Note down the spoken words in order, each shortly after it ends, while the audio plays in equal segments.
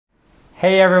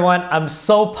Hey everyone, I'm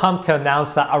so pumped to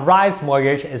announce that Arise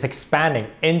Mortgage is expanding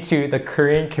into the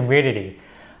Korean community.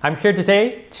 I'm here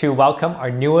today to welcome our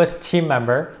newest team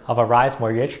member of Arise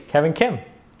Mortgage, Kevin Kim.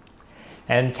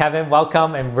 And Kevin,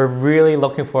 welcome, and we're really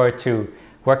looking forward to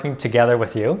working together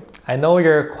with you. I know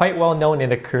you're quite well known in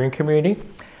the Korean community,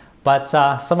 but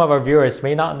some of our viewers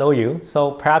may not know you, so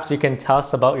perhaps you can tell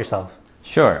us about yourself.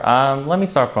 Sure. Let me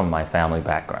start from my family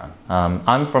background.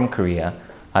 I'm from Korea.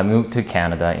 I moved to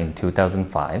Canada in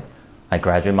 2005. I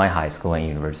graduated my high school and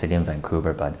university in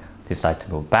Vancouver, but decided to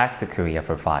move back to Korea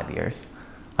for 5 years.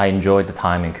 I enjoyed the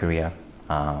time in Korea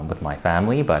with my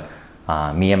family, but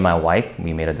me and my wife,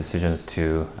 we made a decision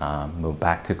to move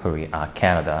back to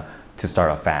Canada to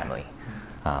start a family.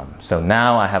 So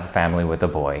now I have a family with a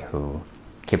boy who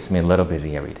keeps me a little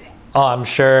busy every day. Oh, I'm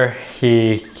sure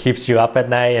he keeps you up at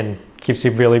night and keeps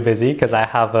you really busy because I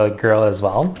have a girl as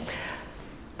well.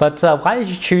 But why did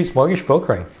you choose mortgage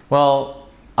brokering? Well,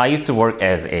 I used to work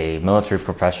as a military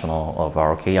professional of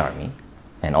ROK Army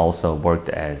and also worked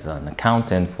as an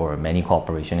accountant for many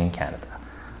corporations in Canada.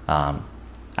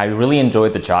 I really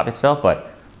enjoyed the job itself,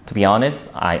 but to be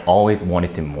honest, I always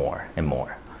wanted to more and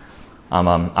more.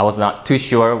 I was not too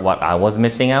sure what I was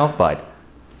missing out, but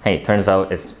hey, it turns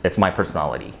out it's my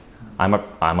personality.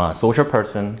 I'm a social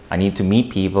person. I need to meet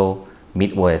people,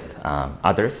 meet with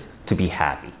others to be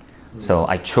happy. So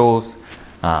I chose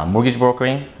mortgage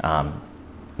brokering,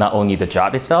 not only the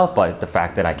job itself, but the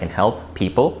fact that I can help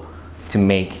people to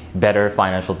make better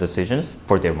financial decisions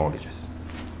for their mortgages.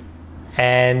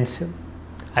 And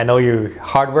I know you're a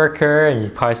hard worker and you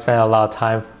probably spend a lot of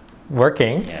time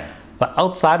working, but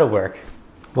outside of work,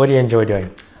 what do you enjoy doing?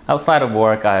 Outside of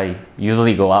work, I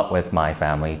usually go out with my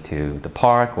family to the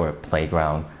park or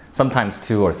playground, sometimes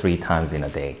 2 or 3 times in a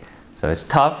day. So it's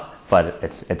tough, but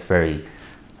it's very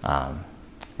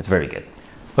good.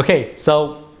 Okay,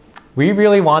 so we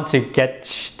really want to get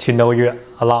to know you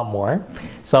a lot more.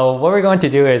 So what we're going to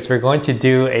do is we're going to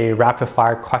do a rapid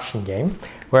fire question game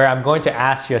where I'm going to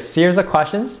ask you a series of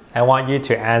questions. I want you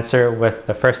to answer with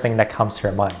the first thing that comes to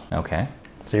your mind. Okay.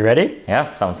 So you ready?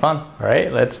 Yeah, sounds fun. All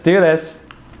right, let's do this.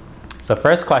 So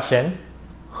first question,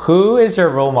 who is your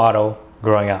role model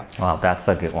growing up? Wow, that's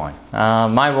a good one.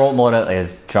 My role model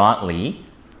is John Lee.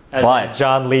 But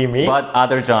John Lee me? But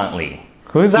other John Lee.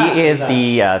 Who's that? He is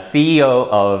the CEO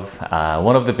of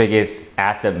one of the biggest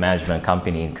asset management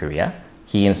company in Korea.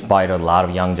 He inspired a lot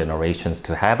of young generations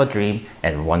to have a dream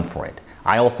and run for it.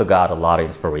 I also got a lot of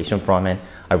inspiration from it.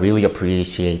 I really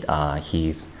appreciate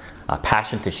his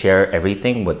passion to share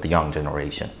everything with the young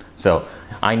generation. So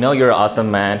I know you're an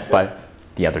awesome man, but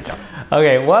the other John.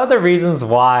 Okay, one of the reasons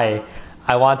why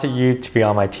I wanted you to be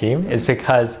on my team is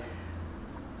because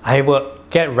I will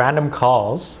get random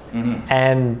calls,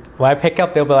 and when I pick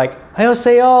up, they'll be like,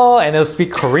 "안녕하세요," and they'll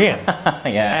speak Korean.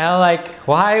 Yeah. And I'm like,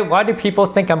 why do people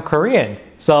think I'm Korean?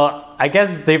 So I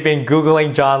guess they've been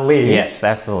Googling John Lee. Yes,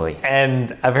 absolutely.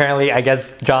 And apparently, I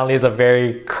guess John Lee is a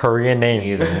very Korean name.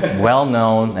 He's a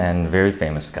well-known and very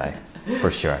famous guy, for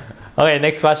sure. Okay,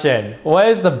 next question. What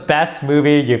is the best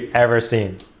movie you've ever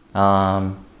seen?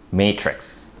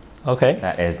 Matrix. Okay.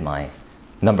 That is my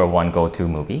 #1 go-to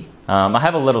movie. I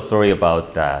have a little story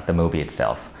about the movie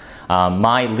itself.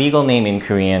 My legal name in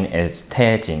Korean is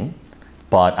Taejin,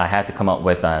 but I had to come up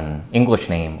with an English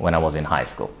name when I was in high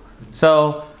school.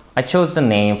 So I chose the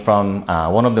name from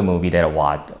one of the movies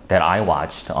that I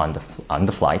watched on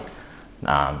the flight.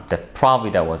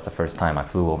 That was the first time I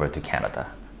flew over to Canada.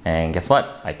 And guess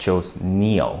what? I chose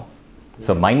Neo.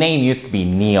 So my name used to be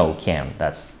Neo Kim.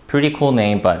 That's a pretty cool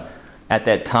name, but at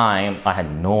that time, I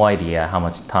had no idea how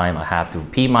much time I have to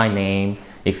repeat my name,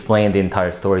 explain the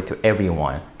entire story to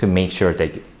everyone to make sure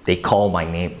that they call my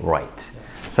name right.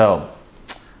 So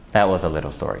that was a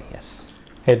little story, yes.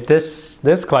 Hey,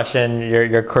 this question,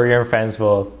 your Korean friends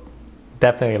will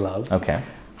definitely love. Okay.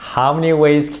 How many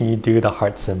ways can you do the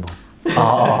heart symbol?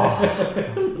 Oh,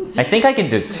 I think I can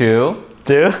do 2.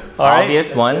 2? All right.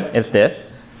 Obvious one is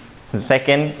this. The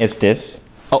second is this.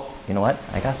 Oh, you know what?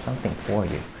 I got something for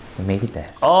you. Maybe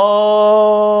this.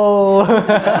 Oh,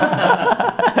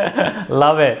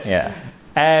 love it. Yeah.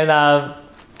 And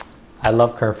I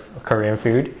love Korean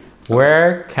food.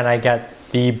 Where can I get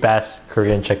the best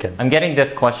Korean chicken? I'm getting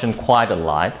this question quite a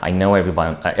lot. I know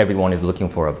everyone is looking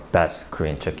for a best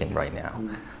Korean chicken right now.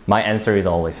 My answer is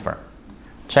always firm.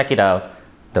 Check it out.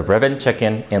 The Ribbon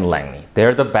Chicken in Langley.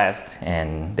 They're the best,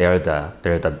 and they're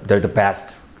the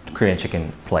best Korean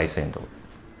chicken place in the world.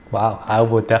 Wow, I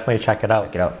will definitely check it out.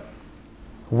 Check it out.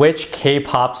 Which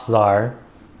K-pop star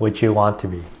would you want to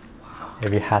be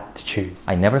if you had to choose?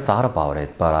 I never thought about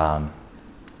it, but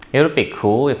it would be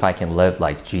cool if I can live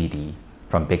like GD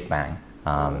from Big Bang.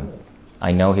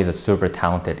 I know he's a super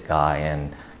talented guy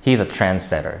and he's a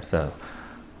trendsetter, so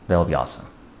that'll be awesome.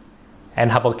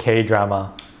 And how about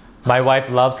K-drama? My wife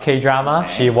loves K-drama.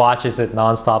 Okay. She watches it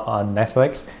nonstop on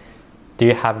Netflix. Do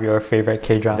you have your favorite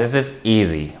K-drama? This is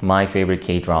easy. My favorite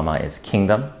K-drama is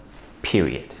Kingdom,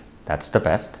 period. That's the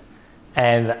best.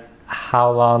 And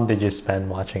how long did you spend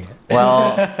watching it?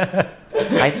 Well,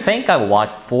 I think I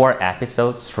watched 4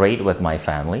 episodes straight with my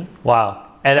family. Wow.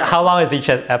 And how long is each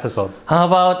episode? How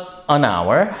about an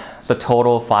hour? So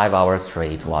total 5 hours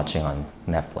straight watching on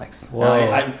Netflix.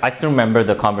 Whoa. I still remember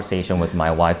the conversation with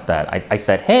my wife that I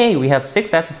said, hey, we have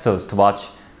 6 episodes to watch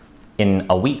in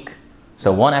a week.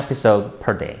 So 1 episode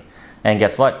per day. And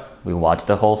guess what? We watched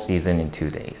the whole season in 2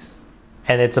 days.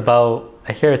 And it's about,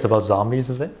 I hear it's about zombies,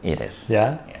 is it? It is.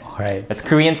 Yeah? All right. It's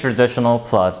Korean traditional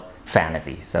plus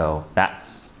fantasy. So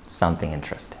that's something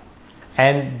interesting.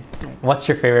 And what's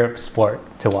your favorite sport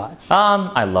to watch?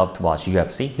 I love to watch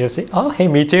UFC. UFC? Oh, hey,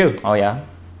 me too. Oh yeah.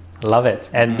 Love it.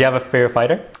 And do you have a favorite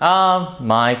fighter?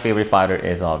 My favorite fighter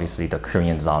is obviously the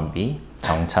Korean zombie,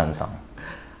 Jung Chan-sung.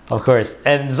 Of course.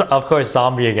 And of course,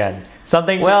 zombie again.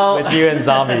 Something Well, with you and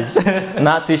zombies.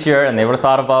 Not too sure. I never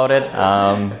thought about it.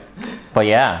 But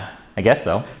yeah, I guess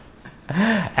so.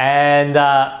 And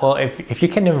well, if you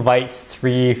can invite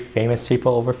 3 famous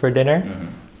people over for dinner,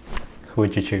 who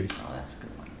would you choose? Oh, that's a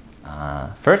good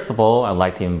one. First of all, I'd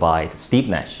like to invite Steve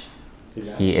Nash.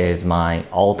 He is my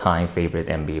all-time favorite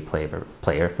NBA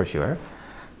player for sure.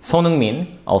 Son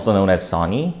Heung-min, also known as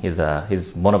Sonny,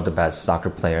 he's one of the best soccer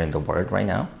player in the world right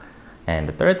now. And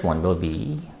the third one will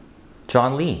be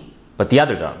John Lee, but the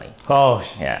other John Lee. Oh,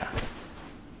 Yeah.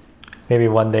 maybe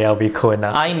one day I'll be cool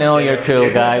enough. I know you're a cool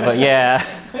guy, but yeah.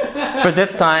 For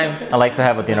this time, I like to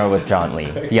have a dinner with John Lee,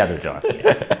 the other John.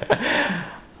 Yes.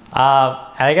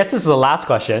 And I guess this is the last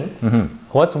question.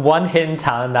 What's one hidden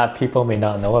talent that people may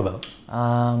not know about?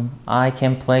 I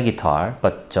can play guitar,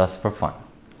 but just for fun.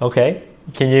 Okay.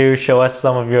 Can you show us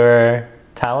some of your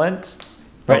talent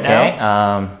right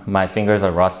now? My fingers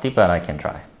are rusty, but I can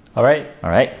try. All right. All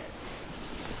right.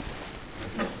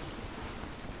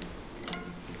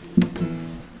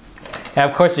 And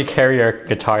of course, you carry your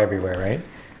guitar everywhere, right?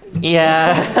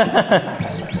 Yeah.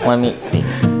 Let me see.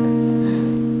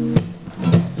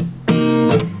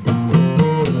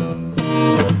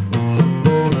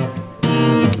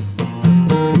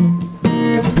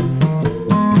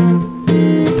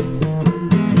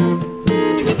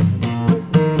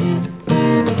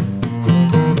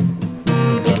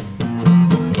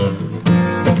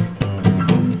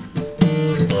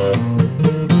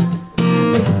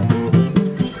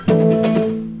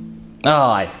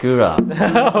 Oh, I screwed up.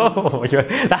 Oh,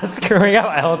 that's screwing up.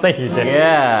 I don't think you did.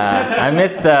 Yeah, I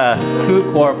missed the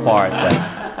 2 chord part.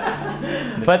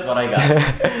 But what I got.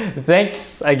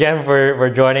 Thanks again for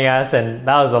joining us, and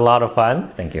that was a lot of fun.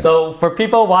 Thank you. So for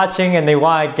people watching and they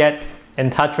want to get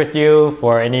in touch with you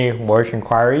for any mortgage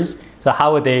inquiries, so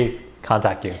how would they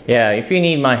contact you? Yeah, if you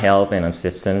need my help and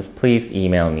assistance, please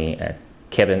email me at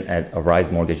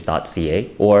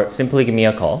kevin@arisemortgage.ca or simply give me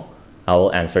a call. I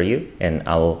will answer you and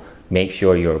I will make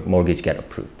sure your mortgage get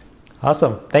approved.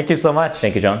 Awesome. Thank you so much.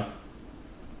 Thank you, John.